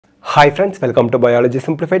Hi friends, welcome to Biology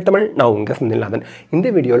Simplified Tamil. நான் உங்க செந்தில்நாதன். இந்த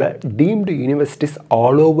வீடியோல deemed universities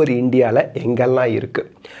all over Indiaல எங்கெல்லாம் இருக்கு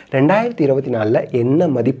 2024ல என்ன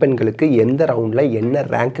மதிப்பெண்களுக்கு எந்த ரவுண்ட்ல என்ன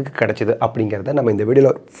ரேங்க்குக்கு கிடைச்சது அப்படிங்கறத நம்ம இந்த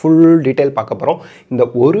வீடியோல full detail பார்க்க போறோம். இந்த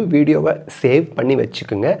ஒரு வீடியோவை சேவ் பண்ணி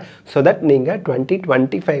வெச்சுக்குங்க so that நீங்க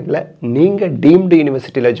 2025ல நீங்க deemed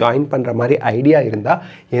universityல ஜாயின் பண்ற மாதிரி ஐடியா இருந்தா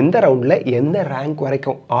எந்த ரவுண்ட்ல எந்த ரேங்க்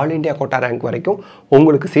வரைக்கும் ஆல் இந்தியா கோட்டா ரேங்க் வரைக்கும்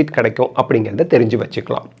உங்களுக்கு சீட் கிடைக்கும் அப்படிங்கறத தெரிஞ்சு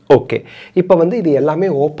வெச்சுக்கலாம். ஓகே இப்போ வந்து இது எல்லாமே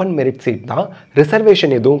ஓபன் மெரிட் சீட் தான்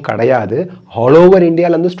ரிசர்வேஷன் எதுவும் கிடையாது ஆல் ஓவர்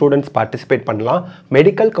இந்தியால இருந்து ஸ்டூடண்ட்ஸ் பார்ட்டிசிபேட் பண்ணலாம்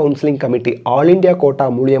medical counselling committee all India quota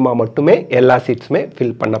மூலமா மட்டுமே எல்லா சீட்ஸ்மே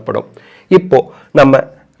ஃபில் பண்ணப்படும் இப்போ நம்ம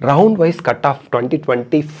round wise cut off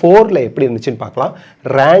 2024ல எப்படி இருந்துச்சுன்னு பார்க்கலாம்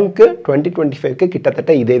ரேங்க் 2025க்கு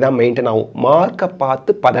கிட்டத்தட்ட இதே தான் மெயின்டைன் ஆகும் மார்க்க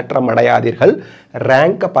பார்த்து பதற்றம் அடையாதீர்கள்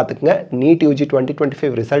ரேங்க பாத்துக்கங்க NEET UG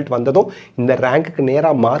 2025 ரிசல்ட் வந்ததும் இந்த ரேங்க்குக்கு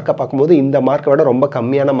நேரா மார்க்க பாக்கும்போது இந்த மார்க்க விட ரொம்ப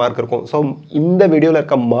கம்மியான மார்க் இருக்கும் சோ இந்த வீடியோல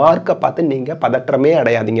இருக்க மார்க்க பார்த்து நீங்க பதற்றமே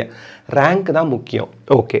அடையாதீங்க ரேங்க் தான் முக்கியம்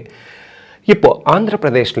ஓகே இப்போ ஆந்திர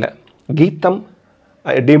பிரதேஷ்ல கீதம்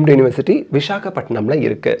டீம்டு யுனிவர்சிட்டி விசாகப்பட்டினம்ல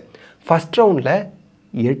இருக்கு ஃபர்ஸ்ட் ரவுண்ட்ல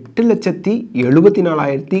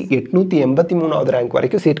 8,74,883வது ரேங்க்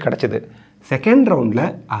வரைக்கும் சீட் கிடைச்சது செகண்ட் ரவுண்ட்ல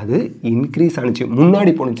அது இன்க்ரீஸ் ஆனிச்சு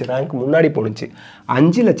முன்னாடி போனுச்சு ரேங்க் முன்னாடி போனுச்சு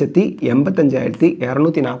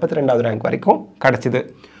 5,85,242வது ரேங்க் வரைக்கும் கிடைச்சது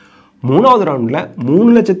மூணாவது ரவுண்ட்ல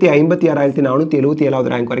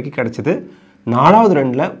 3,56,477வது ரேங்க் வரைக்கும் கிடைச்சது நாலாவது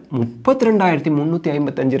ரவுண்ட்ல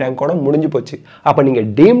 32,355 ரேங்கோட முடிஞ்சு போச்சு அப்ப நீங்க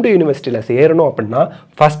டீம்டு யுனிவர்சிட்டில சேரணும் அப்படினா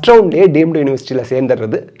first ரவுண்ட்லயே deemed யுனிவர்சிட்டில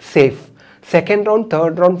சேர்ந்துறது safe Second round,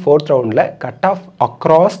 third round, fourth round la cut off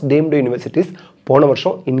across deemed universities போன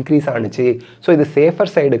வருஷம் இன்க்ரீஸ் ஆனிச்சு சோ இது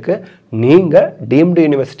சேஃபர் சைடுக்கு நீங்க டீம்டு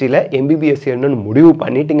யுனிவர்சிட்டில MBBS என்னன்னு முடிவு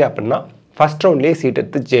பண்ணிட்டீங்க அப்படினா ஃபர்ஸ்ட் ரவுண்ட்லயே சீட்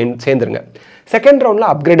எடுத்து சேர்ந்துருங்க செகண்ட் ரவுண்ட்ல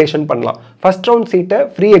அப்கிரேடேஷன் பண்ணலாம் ஃபர்ஸ்ட் ரவுண்ட் சீட்டை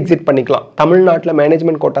ஃப்ரீ எக்ஸிட் பண்ணிக்கலாம் தமிழ்நாட்டுல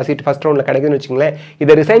மேனேஜ்மென்ட் கோட்டா சீட் ஃபர்ஸ்ட் ரவுண்ட்ல கிடைக்குதுன்னு வெச்சீங்களே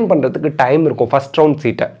இத ரிசைன் பண்றதுக்கு டைம் இருக்கும் ஃபர்ஸ்ட் ரவுண்ட்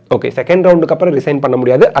சீட்டை ஓகே செகண்ட் ரவுண்டுக்கு அப்புறம் ரிசைன் பண்ண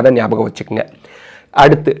முடியாது அத ஞாபகம் வச்சுக்கங்க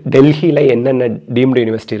அடுத்து டெல்லியில என்னென்ன டீம்டு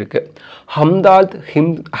யுனிவர்சிட்டி இருக்கு ஹம்தாத்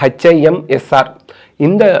HIMSR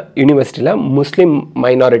இந்த யுனிவர்சிட்டில முஸ்லிம்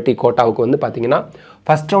மைனாரிட்டி கோட்டாவுக்கு வந்து பாத்தீங்கன்னா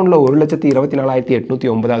ஃபர்ஸ்ட் ரவுண்ட்ல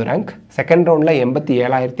 1,24,809வது ரேங்க் செகண்ட் ரவுண்ட்ல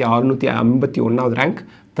 87,651வது ரேங்க்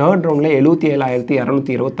தேர்ட் ரவுண்ட்ல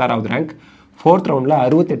 77,226வது ரேங்க் ஃபோர்த் ரவுண்ட்ல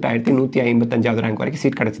 68,155வது ரேங்க் வரைக்கும்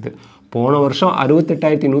சீட் கிடைச்சது போன வருஷம்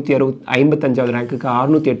 68,155வது ரேங்க்குக்கு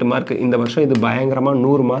 608 மார்க் இந்த வருஷம் இது பயங்கரமா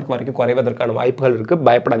 100 மார்க் வரைக்கும் குறைவதற்கான வாய்ப்புகள் இருக்கு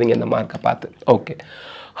பயப்படாதீங்க இந்த மார்க்க பார்த்து ஓகே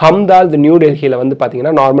ஹம்தால் நியூ டெல்லியில வந்து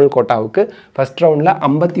பாத்தீங்கன்னா நார்மல் கோட்டாவுக்கு ஃபர்ஸ்ட் ரவுண்ட்ல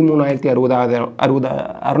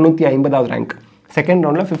 53,650வது ரேங்க் செகண்ட்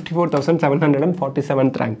ரவுண்ட்ல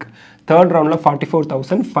 54,747th ரேங்க் தேர்ட் ரவுண்ட்ல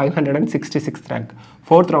 44,566th ரேங்க்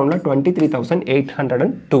ஃபோர்த் ரவுண்ட்ல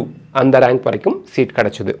 23,802 அந்த ரேங்க் வரைக்கும் சீட்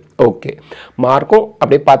கிடைச்சது ஓகே மார்க்கும்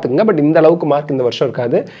அப்படியே பாத்துக்கங்க பட் இந்த அளவுக்கு மார்க் இந்த வருஷம்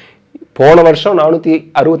இருக்காது போன வருஷம்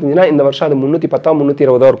 465னா இந்த வருஷம் அது 310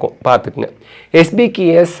 320 இருக்கும் பாத்துக்கங்க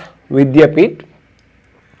SBKS Vidyapith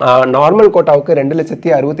normal கோட்டாவுக்கு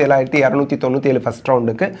 2,67,297 first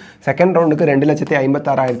ரவுண்டுக்கு second ரவுண்டுக்கு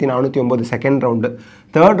 2,56,409 second round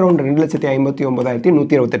third round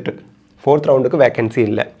 2,59,128 fourth ரவுண்டுக்கு vacancy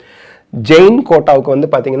இல்லை ஜெயின் கோட்டாவுக்கு வந்து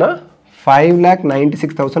பார்த்தீங்கன்னா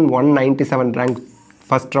 5,96,197 rank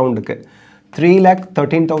first ரவுண்டுக்கு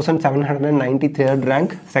 3,13,793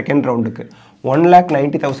 rank second ரவுண்டுக்கு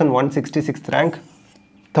 1,90,166 rank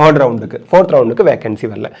third ரவுண்டுக்கு fourth ரவுண்டுக்கு vacancy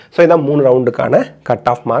வரல ஸோ இதான் 3 ரவுண்டுக்கான கட்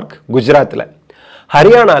ஆஃப் மார்க் குஜராத்தில்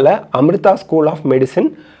ஹரியானாவில் அமிர்தா ஸ்கூல் ஆஃப் மெடிசின்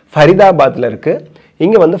ஃபரிதாபாத்தில் இருக்குது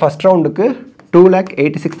இங்கே வந்து ஃபர்ஸ்ட் ரவுண்டுக்கு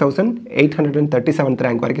 2,86,837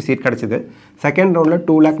 ரேங்க் வரைக்கும் சீட் கிடச்சிது செகண்ட் ரவுண்டில்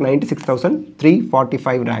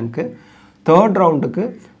 2,96,345 rank third ரவுண்டுக்கு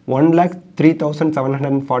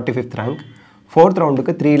 1,03,745 rank fourth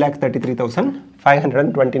ரவுண்டுக்கு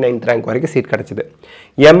 3,33,529 rank வரைக்கும் சீட் கிடச்சிது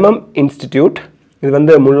இன்ஸ்டிடியூட் இது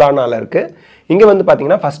வந்து முல்லானால இருக்கு இங்க வந்து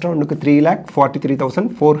பாத்தீங்கன்னா first ரவுண்டுக்கு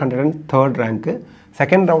 3,43,403 rank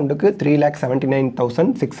second ரவுண்டுக்கு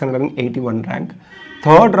 3,79,681 rank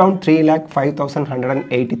third round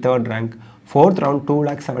 3,05,183 rank fourth round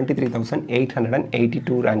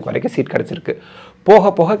 2,73,882 rank வரைக்கும் சீட் கிடைச்சிருக்கு போக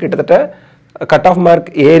போக கிட்டத்தட்ட கட் ஆஃப் மார்க்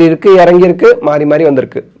ஏறி இருக்கு இறங்கி இருக்கு மாறி மாறி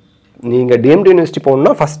வந்திருக்கு நீங்க டீம்டு யுனிவர்சிட்டி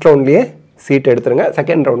போகணும்னா ஃபர்ஸ்ட் ரவுண்ட்லயே சீட் எடுத்துருங்க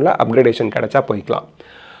செகண்ட் ரவுண்ட்ல அப்கிரேடேஷன் கிடைச்சா போய்க்கலாம்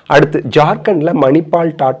அடுத்து ஜார்க்கண்ட்ல மணிப்பால்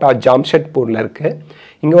டாடா ஜாம்ஷெட்பூர்ல இருக்கு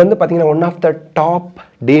இங்க வந்து பாத்தீங்கன்னா one of the top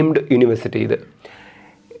deemed university இது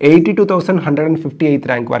 82,158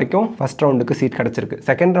 ரேங்க் வரைக்கும் ஃபர்ஸ்ட் ரவுண்டுக்கு சீட் கிடச்சிருக்கு.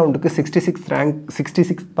 Second ரவுண்டுக்கு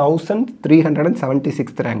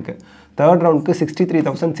 66,376 rank. Third ரவுண்டுக்கு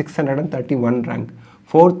 63,631 rank.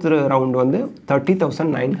 Fourth round வந்து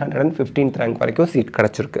 30,915 ரேங்க் வரைக்கும் சீட்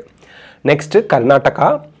கிடச்சிருக்கு. Next Karnataka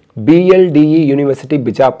BLDE university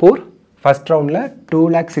Bijapur first ரவுண்டில்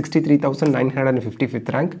 2,63,955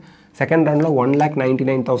 ரேங்க். செகண்ட் ரவுண்டில்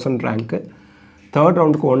 1,99,000 ரேங்க்கு. தேர்ட்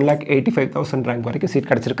ரவுண்டுக்கு 1,85,000 ரேங்க் வரைக்கும் சீட்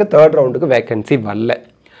கிடச்சிருக்கு. தேர்ட் ரவுண்டுக்கு வேக்கன்சி வரல.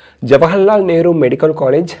 ஜவஹர்லால் நேரு மெடிக்கல்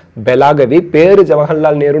காலேஜ் பெலாகவி, பேர்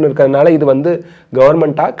ஜவஹர்லால் நேருன்னு இருக்கிறதுனால இது வந்து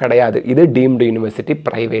கவர்மெண்ட்டாக கிடையாது, இது deemed university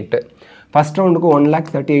private. First ரவுண்டுக்கு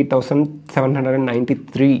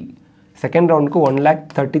 1,38,793. Second ரவுண்டுக்கு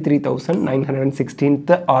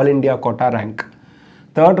 1,33,916 all India quota rank.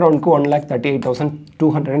 Third ரவுண்டுக்கு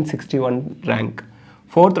 1,38,261 rank.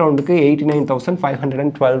 Fourth ரவுண்டுக்கு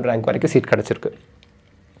 89,512 rank வரைக்கும் சீட் கிடச்சிருக்கு.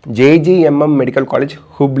 JGMM மெடிக்கல் காலேஜ்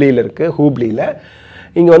ஹூப்ளியில் இருக்குது. ஹூப்ளியில்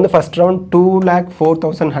இங்கே வந்து first round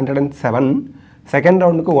 2,04,107. Second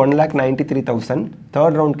ரவுண்டுக்கு 1,93,000.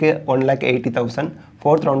 Third ரவுண்டுக்கு 1,80,000.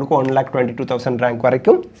 Fourth ரவுண்டுக்கு 1,22,000 rank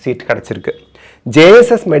வரைக்கும் சீட் கிடச்சிருக்கு.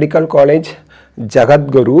 JSS மெடிக்கல் காலேஜ்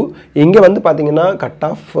ஜகத்குரு, இங்கே வந்து பார்த்திங்கன்னா கட்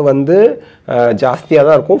ஆஃப் வந்து ஜாஸ்தியாக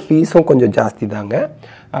தான் இருக்கும், ஃபீஸும் கொஞ்சம் ஜாஸ்தி தாங்க.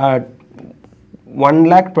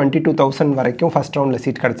 1,22,000 வரைக்கும் ஃபஸ்ட் ரவுண்டில்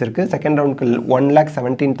சீட் கிடச்சிருக்கு. Second ரவுண்டுக்கு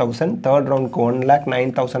 1,17,000. Third ரவுண்டுக்கு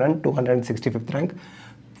 1,09,265 rank.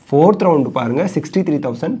 Fourth round பாருங்கள்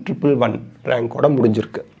 63,111 ரேங்கோட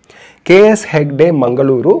முடிஞ்சிருக்கு. KS Hegde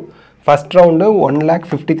Mangaluru first round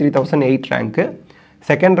 1,53,008 rank.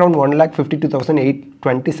 Second round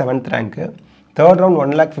 1,52,827 rank. Third round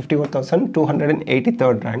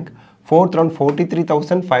 1,54,283 rank. Fourth round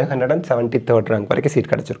 43,573 rank வரைக்கும்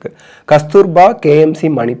சீட் கிடச்சிருக்கு. கஸ்தூர்பா KMC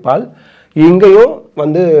மணிப்பால், இங்கேயும்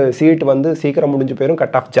வந்து சீட் வந்து சீக்கிரம் முடிஞ்சு போயிடும்,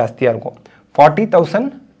 கட் ஆஃப் ஜாஸ்தியாக இருக்கும்.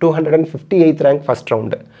 40,258 rank first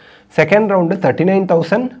round. Second round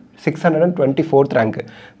 39,624 rank.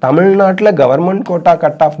 தமிழ்நாட்டில் கவர்மெண்ட் கோட்டா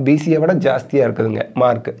கட் ஆஃப் BCயை விட ஜாஸ்தியாக இருக்குதுங்க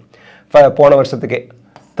மார்க்கு போன வருஷத்துக்கே.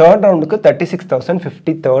 தேர்ட் ரவுண்டுக்கு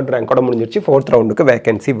 36,053 ரேங்கோட முடிஞ்சிருச்சு. ஃபோர்த் ரவுண்டுக்கு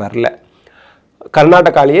வேக்கன்சி வரல.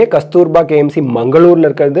 கர்நாடகாலேயே கஸ்தூர்பா KMC மங்களூரில்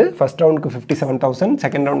இருக்கிறது first ரவுண்டுக்கு 57,000,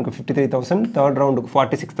 second ரவுண்டுக்கு 53,000, third ரவுண்டுக்கு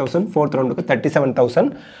 46,000, fourth ரவுண்டுக்கு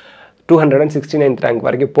 37,269 rank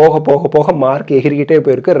வரைக்கும் போக போக போக மார்க் எகிரிக்கிட்டே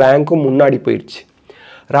போயிருக்கு, ரேங்க்கும் முன்னாடி போயிடுச்சு.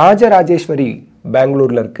 ராஜராஜேஸ்வரி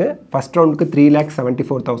பெங்களூரில் இருக்குது. First ரவுண்டுக்கு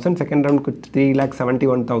 3,74,000, second ரவுண்டுக்கு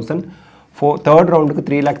 3,71,000, third ரவுண்டுக்கு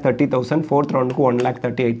 3,30,000, fourth ரவுண்டுக்கு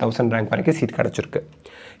 1,38,000 rank வரைக்கும் சீட் கிடச்சிருக்கு.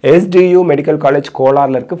 SDU மெடிக்கல் காலேஜ்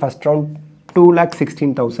கோலாரில் இருக்குது. First round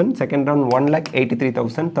 2,16,000, second round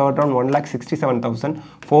 1,83,000, third round 1,67,000,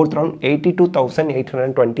 fourth round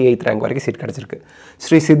 82,828 rank வரைக்கும் சீட் கிடச்சிருக்கு.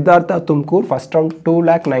 Sri Siddhartha Tumkur first round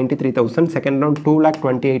 2,93,000, second round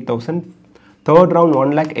 2,28,000, third round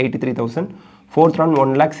 1,83,000, fourth round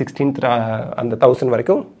 1,16,000 அந்த 1000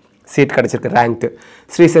 வரைக்கும் சீட் கிடச்சிருக்கு rank.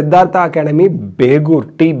 Sri Siddhartha academy Begur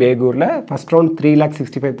பேகூரில் first round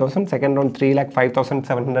 3,65,000, second round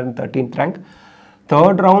 3,05,713 rank,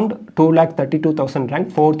 third round 2,32,000 rank,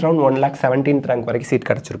 fourth round 1,17 rank வரைக்கும் seat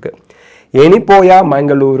கிடச்சிருக்கு. எனிபோயா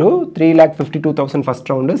Mangaluru 3,52,000 first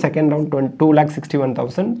round, second round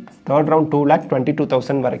 2,61,000, third round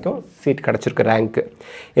 2,22,000 வரைக்கும் seat கிடச்சிருக்கு rank.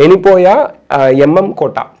 எனிபோயா MM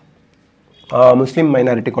quota முஸ்லீம்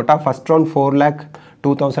minority quota first round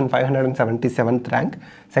 4,02,577 rank,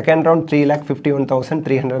 second round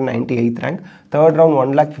 3,51,398 rank, third round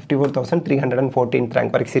 1,54,314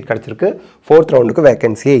 rank வரைக்கும் seat கிடச்சிருக்கு. Fourth ரவுண்டுக்கு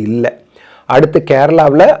வேக்கன்சியே இல்லை. அடுத்து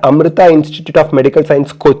கேரளாவில் Amrita institute of medical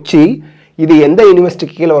science Kochi, இது எந்த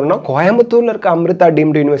யூனிவர்சிட்டிக்கு கீழே வரும்னா கோயம்புத்தூரில் இருக்க அமிர்தா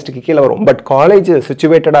டீம்டு யூனிவர்சிட்டிக்கு கீழே வரும், பட் காலேஜ்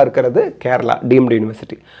சிச்சுவேட்டடாக இருக்கிறது Kerala deemed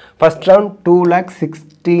university. First round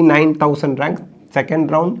 2,69,000 rank, second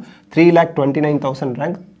round 3,29,000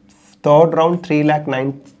 rank, third round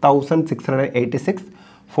 3,09,686,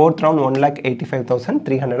 fourth round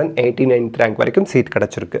 1,85,389 rank வரைக்கும் சீட்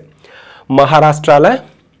கிடச்சிருக்கு. மகாராஷ்டிராவில்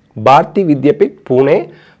Bharathi Vidyapith Pune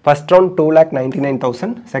first round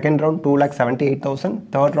 2,99,000, second round 2,78,000,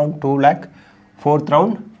 third round 2 lakh, fourth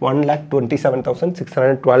round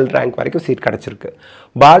 1,27,612 rank வரைக்கும் சீட் கிடச்சிருக்கு.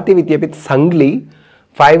 Bharathi Vidyapith Sangli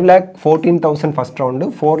 5,14,000 first round,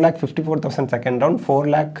 4,54,000 second round,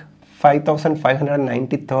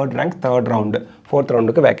 4,05,590 rank third round. Fourth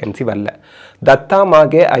ரவுண்டுக்கு vacancy வரல. Datta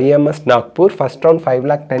Mahe IMS Nagpur first round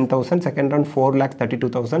 5,10,000, second round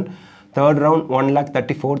 4,32,000, third round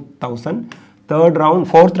 1,34,000, third round,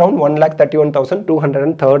 fourth round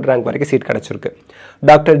 1,31,200 third rank வரைக்கும் seat கிடைச்சிருக்கு.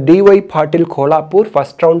 Doctor dy பாட்டில் Kolhapur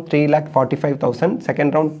first round 3,45,000,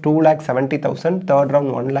 second round 2,70,000, third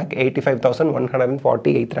round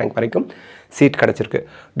 1,85,148 rank வரைக்கும் seat கிடைச்சிருக்கு.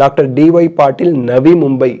 Doctor dy பாட்டில் Navi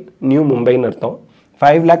Mumbai, new மும்பைன்னு அர்த்தம்,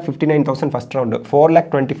 5,59,000 first round,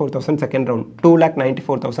 4,24,000 second round,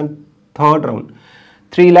 2,94,000 third round,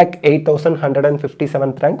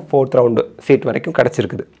 3,08,157 rank fourth round seat வரைக்கும்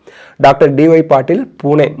கிடச்சிருக்குது. Doctor dy பாட்டில்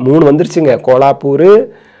பூனே 3 வந்துருச்சுங்க, கோலாப்பூர்,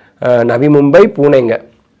 நவி மும்பை, பூனேங்க.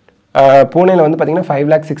 பூனேயில் வந்து பார்த்தீங்கன்னா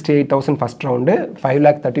 5,68,000 first round,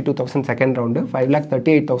 5,32,000 second round,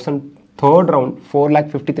 5,38,000 third round,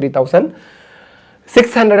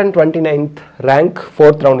 4,53,629 rank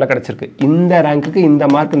fourth ரவுண்டில் கிடச்சிருக்கு. இந்த ரேங்க்குக்கு இந்த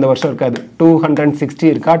மார்க் இந்த வருஷம் இருக்காது, 260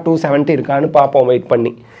 இருக்கா 270 இருக்கான்னு பார்ப்போம் வெயிட்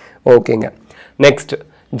பண்ணி. ஓகேங்க. நெக்ஸ்ட்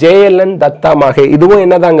ஜேஎல்என் தத்தா மாஹே, இதுவும்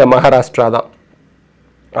என்னதாங்க மகாராஷ்டிரா தான்,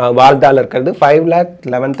 வால்தாவில் இருக்கிறது.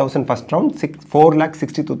 5,11,000 first round,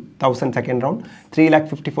 4,62,000 second round,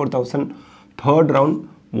 3,54,000 third round,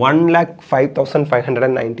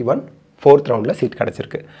 1,05,591 fourth ரவுண்டில் சீட்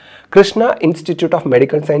கிடச்சிருக்கு. Krishna institute of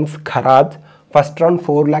medical science Karat first round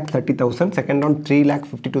 4,30,000, second round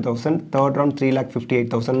 3,52,000, third round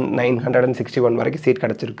 3,58,961 வரைக்கும் சீட்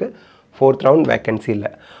கிடச்சிருக்கு. ஃபோர்த் ரவுண்ட் வேக்கன்சி இல்லை.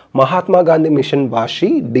 Mahatma Gandhi mission washi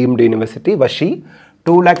deemed university Vashi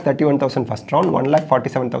 2,31,000 first round,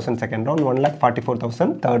 1,47,000 second round, 1,44,000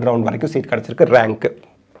 third round வரைக்கும் seat கிடச்சிருக்கு. Rank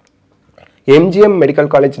MGM medical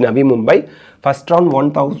college Navi Mumbai first round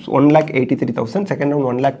 1,83,000, second round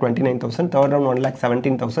 1,29,000, third round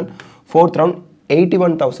 1,17,000, fourth round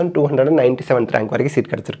 81,297 rank வரைக்கும்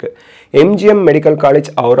seat கிடச்சிருக்கு. MGM medical college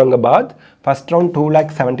Aurangabad first round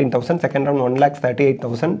 2,17,000, second round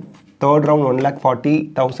 1,38,000, third round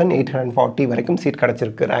 1,40,840 வரைக்கும் seat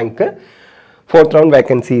கிடச்சிருக்கு rank. Fourth round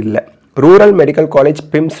vacancy இல்லை. Rural medical college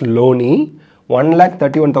PIMS lonely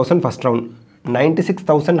 1,31,000 first round,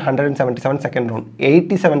 96,177 second round,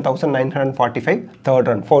 87,945 third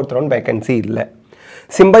round, fourth round vacancy இல்லை.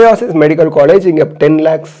 Symbiosis medical college இங்கே 10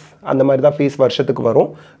 lakhs அந்த மாதிரி தான் fees வருஷத்துக்கு வரும்,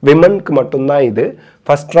 விமனுக்கு மட்டும்தான் இது.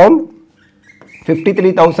 ஃபர்ஸ்ட் ரவுண்ட்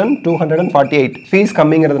 53,248, ஃபீஸ்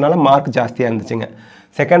கம்மிங்கிறதுனால மார்க் ஜாஸ்தியாக இருந்துச்சுங்க.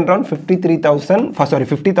 Second round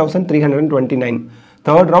 50,329,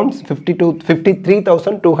 third round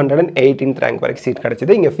 53,218 rank வரைக்கும் சீட்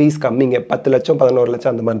கிடச்சிது. இங்கே ஃபீஸ் கம்மிங்க, 10 லட்சம் 11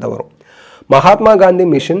 லட்சம் அந்த மாதிரி தான் வரும். மகாத்மா காந்தி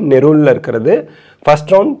மிஷன் நெரூலில் இருக்கிறது.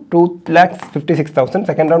 First round 2,56,000,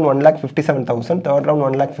 second round 1,57,000, third round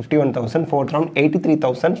 1,51,000, fourth round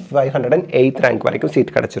 83,508 rank வரைக்கும்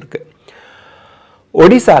சீட் கிடச்சிருக்கு.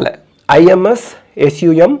 ஒடிசாவில் ஐஎம்எஸ்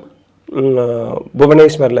எஸ்யூஎம்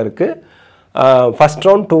புவனேஸ்வரில் இருக்குது. First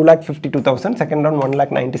round 2,52,000, second round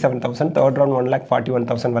 1,97,000, third round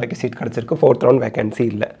 1,41,000 வரைக்கும் சீட் கிடச்சிருக்கு. ஃபோர்த் ரவுண்ட் வேகன்சி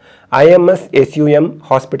இல்லை. IMS SUM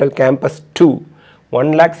hospital campus 2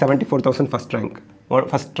 1,74,000 first rank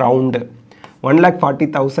first round,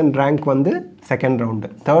 1,40,000 rank வந்து second round,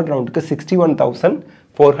 third ரவுண்டுக்கு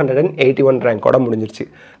 61,481 ரேங்கோட முடிஞ்சிருச்சு.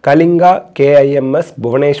 கலிங்கா கேஐஎம்எஸ்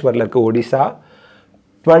புவனேஸ்வரில் இருக்குது Odisha,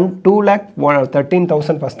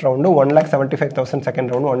 2,13,000 first round, 1,75,000 second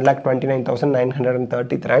round,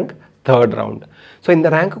 1,29,930 rank third round. So இந்த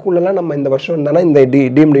ரேங்க்குள்ளெல்லாம் நம்ம இந்த வருஷம் இருந்தாலும் இந்த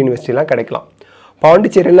டீம்டு யூனிவர்சிட்டிலாம் கிடைக்கலாம்.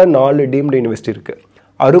 பாண்டிச்சேரியில் 4 டீம்டு யூனிவர்சிட்டி இருக்குது.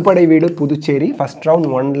 அறுபடை வீடு Puducherry first round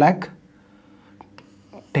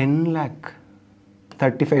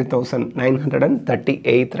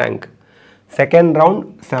 1,10,35,938 rank, second round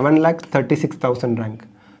 7,36,000 rank,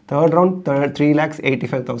 third round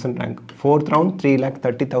 3,85,000 rank, fourth round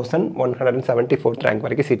 3,30,174 rank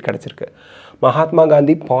வரைக்கும் சீட் கிடச்சிருக்கு. மகாத்மா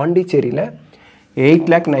காந்தி பாண்டிச்சேரியில்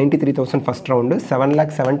 8,93,000 first round,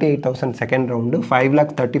 7,78,000 second round,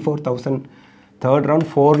 5,34,000 third round,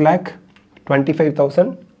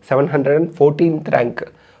 4,25,714 rank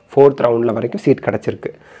fourth ரவுண்டில் வரைக்கும் சீட் கிடச்சிருக்கு.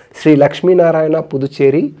 Sri Lakshmi Narayana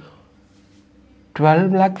Puducherry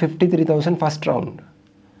 12,53,000 first round,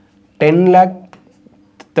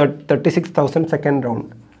 10,36,000 second round,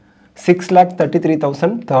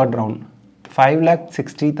 6,33,000 third round,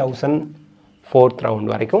 5,60,000 fourth round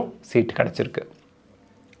வரைக்கும் சீட் கிடச்சிருக்கு.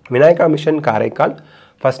 Vinayaka mission Karaikal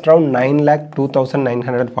first round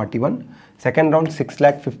 9,02,941, second round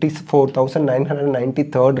 6,54,990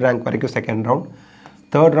 third rank வரைக்கும் second round,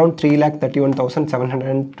 third round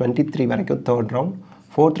 3,31,723 வரைக்கும் தேர்ட் ரவுண்ட்,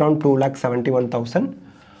 ஃபோர்த் ரவுண்ட்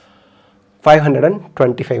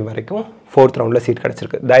 2,71,525 வரைக்கும் fourth ரவுண்டில் seat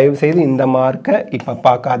கிடச்சிருக்கு. தயவுசெய்து இந்த மார்க்கை இப்போ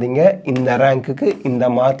பார்க்காதீங்க. இந்த ரேங்க்குக்கு இந்த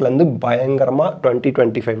மார்க்லேருந்து பயங்கரமாக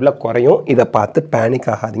 2025 குறையும். இதை பார்த்து பேனிக்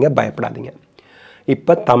ஆகாதீங்க, பயப்படாதீங்க.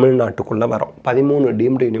 இப்போ தமிழ்நாட்டுக்குள்ளே வரோம். 13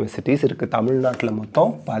 டீம்டு யூனிவர்சிட்டிஸ் இருக்குது தமிழ்நாட்டில்,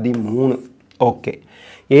 மொத்தம் 13. Okay.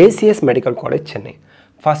 ACS medical college Chennai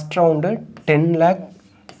first round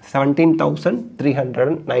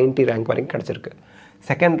 10,17,390 rank வரைக்கும் கிடச்சிருக்கு.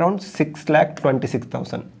 Second round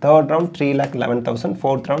 6,26,000, third round 3,11,000,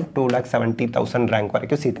 fourth round 2,70,000 rank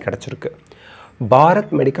வரைக்கும் சீட் கிடச்சிருக்கு.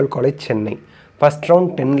 Bharat medical college Chennai first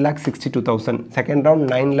round 10,62,000, second round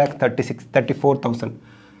 9,34,000,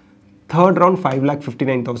 third round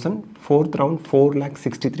 5,59,000, fourth round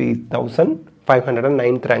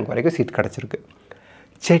 4,63,509th rank வரைக்கும் சீட் கிடச்சிருக்கு.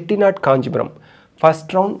 Chettinad Kanchipuram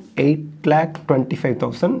first round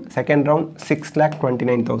 8,25,000, second round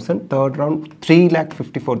 6,29,000, third round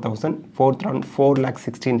 3,54,000, fourth round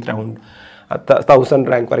 4,16,000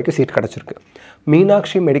 rank வரைக்கும் seat கிடச்சிருக்கு.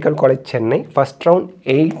 Meenakshi medical college Chennai first round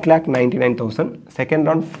 8,99,000, second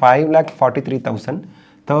round 5,43,000,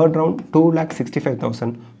 third round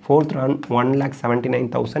 2,65,000, fourth round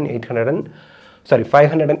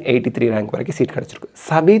 1,79,583 rank வரைக்கும் seat கிடச்சிருக்கு.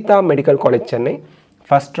 Savitha medical college Chennai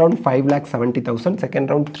first round 5,70,000, second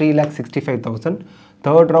round 3,65,000,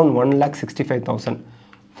 third round 1,65,000,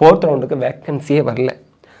 fourth ரவுண்டுக்கு வேக்கன்சியே வரல.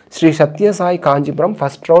 Sri Sathya Sai Kanchipuram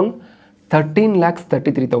first round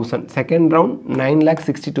 13,33,000, second round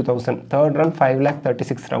 9,62,000, third round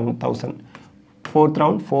 5,36,000, fourth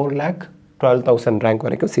round 4,12,000 rank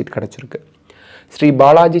வரைக்கும் seat கிடச்சிருக்கு. Sri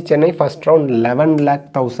Balaji Chennai first round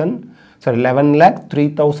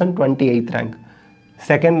 11,03,028 rank,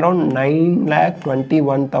 second round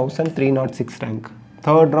 9,21,306 rank,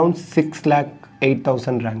 third round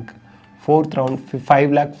 6,08,000 rank, fourth round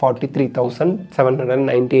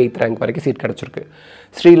 5,43,798 rank வரைக்கும் seat கிடச்சிருக்கு.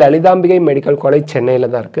 Sri Lalithambigai medical college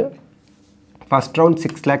சென்னையில் தான் இருக்குது. First round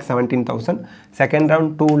 6,17,000, second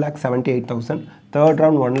round 2,78,000, third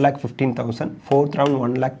round 1,15,000, fourth round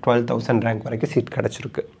 1,12,000 rank வரைக்கும் seat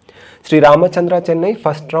கிடச்சிருக்கு. Sri Ramachandra Chennai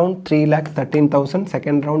first round 3,13,000,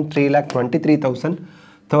 second round 3,23,000,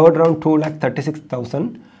 third round 2,36,000,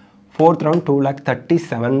 fourth round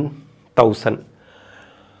 2,37,000.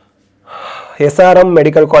 SRM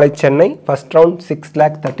medical college Chennai first round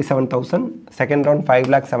 6,37,000, second round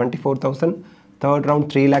 5,74,000, third round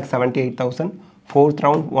 3,78,000, fourth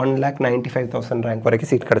round 1,95,000 rank வரைக்கும்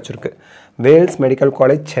seat கிடச்சிருக்கு. Wales medical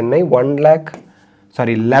college Chennai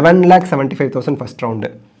 11,75,000 first round,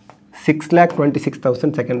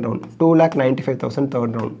 6,26,000 second round, 2,95,000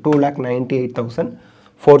 third round, 2,98,000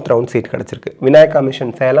 fourth round seat கிடச்சிருக்கு. Vinayaka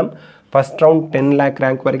mission Salem first round 10 lakh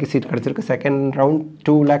rank வரைக்கும் seat கிடச்சிருக்கு. Second round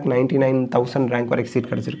 2,99,000 rank வரைக்கும் seat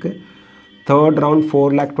கிடச்சிருக்கு. Third round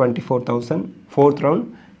 4,24,000, fourth round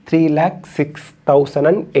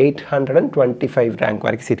 3,06,825 rank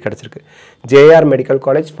வரைக்கும் seat கிடச்சிருக்கு. JR medical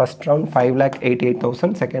college first round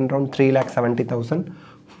 5,88,000, second round 3,70,000,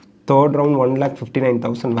 third round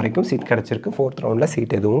 1,59,000 வரைக்கும் seat கிடச்சிருக்கு. Fourth ரவுண்டில்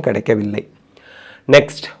சீட் எதுவும் கிடைக்கவில்லை.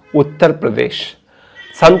 Next Uttar Pradesh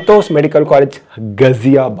Santhosh medical college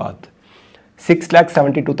Ghaziabad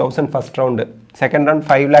 6,72,000 first round, second round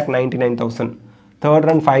 5,99,000, third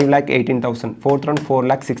round 5,18,000, fourth round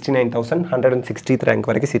 4,69,160th rank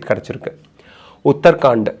வரைக்கும் seat கிடச்சிருக்கு.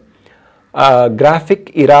 Uttarakhand graphic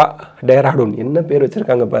இரா டேராடூன் என்ன பேர்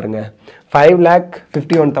வச்சுருக்காங்க பாருங்கள்.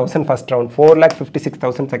 5,51,000 first round,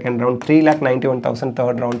 4,56,000 second round, 3,91,000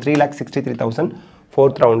 third round, 3,63,000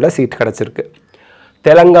 fourth ரவுண்டில் சீட் கிடச்சிருக்கு.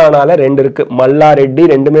 தெலங்கானாவில் 2 இருக்குது, மல்லாரெட்டி,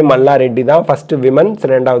 ரெண்டுமே மல்லாரெட்டி தான். ஃபஸ்ட்டு விமன்ஸ்,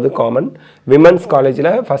 ரெண்டாவது காமன். விமன்ஸ் காலேஜில்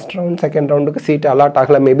first round second ரவுண்டுக்கு seat allot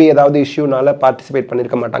ஆகலை. மேபி ஏதாவது இஷ்யூனால பார்ட்டிசிபேட்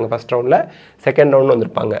பண்ணியிருக்க மாட்டாங்க. ஃபஸ்ட் ரவுண்டில் செகண்ட் ரவுண்ட்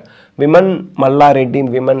வந்திருப்பாங்க. Women மல்லாரெட்டி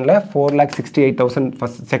விமனில் 4,68,000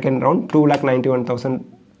 first second round, 2,91,000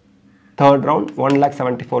 third round,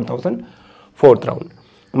 1,74,000 fourth round.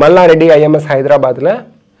 மல்லாரெட்டி IMS ஹைதராபாத்தில்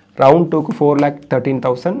ரவுண்ட் 2க்கு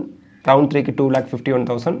 4,13,000, ரவுண்ட் 3க்கு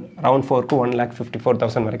 2,51,000, ரவுண்ட் 4க்கு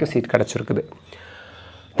 1,54,000 வரைக்கும் சீட் கிடச்சிருக்குது.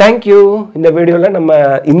 தேங்க்யூ. இந்த வீடியோவில் நம்ம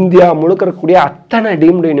இந்தியா முழுக்க இருக்கக்கூடிய அத்தனை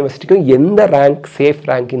டீம்டு யூனிவர்சிட்டிக்கும் எந்த ரேங்க் சேஃப்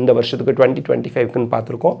ரேங்க் இந்த வருஷத்துக்கு 2025க்குன்னு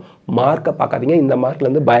பார்த்துருக்கோம். மார்க்கை பார்க்காதீங்க, இந்த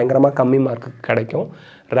மார்க்லேருந்து பயங்கரமாக கம்மி மார்க்கு கிடைக்கும்.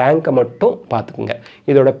 ரேங்க்கை மட்டும் பார்த்துக்குங்க.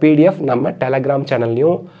 இதோட PDF நம்ம டெலகிராம்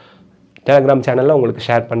சேனலில் உங்களுக்கு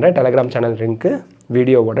ஷேர் பண்ணுறேன். டெலகிராம் சேனல் லிங்க்கு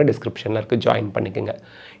வீடியோவோட டிஸ்கிரிப்ஷனில் இருக்குது, ஜாயின் பண்ணிக்கோங்க.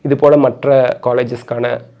 இது போல் மற்ற காலேஜஸ்க்கான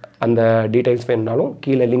அந்த டீட்டெயில்ஸ் வேணுனாலும்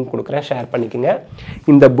கீழே லிங்க் கொடுக்குறேன், ஷேர் பண்ணிக்கோங்க.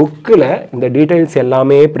 இந்த புக்கில் இந்த டீட்டெயில்ஸ்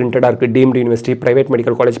எல்லாமே பிரிண்டடாக இருக்குது. Deemed university, private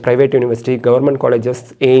medical college, private university, government colleges,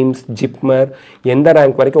 AIIMS, JIPMER, எந்த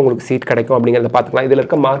ரேங்க் வரைக்கும் உங்களுக்கு சீட் கிடைக்கும் அப்படிங்கிறத பார்த்துக்கலாம். இதில்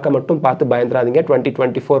இருக்க மார்க்கை மட்டும் பார்த்து பயந்துடாதீங்க.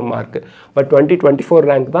 2024 மார்க்கு, பட் 2024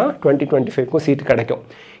 ரேங்க் தான் 2025க்கும் சீட் கிடைக்கும்.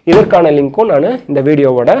 இதற்கான லிங்க்கும் நான் இந்த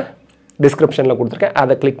வீடியோவோட டிஸ்கிரிப்ஷனில் கொடுத்துருக்கேன்,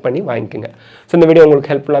 அதை கிளிக் பண்ணி வாங்கிக்கோங்க. ஸோ இந்த வீடியோ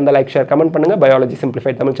உங்களுக்கு ஹெல்ப்ஃபுல்லாக இருந்தால் லைக், ஷேர், கமெண்ட் பண்ணுங்கள். பயாலஜி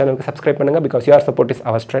சிம்பிளிஃபைட் தமிழ் சேனலுக்கு சப்ஸ்கிரைப் பண்ணுங்கள். Because your support is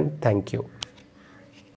our strength. Thank you.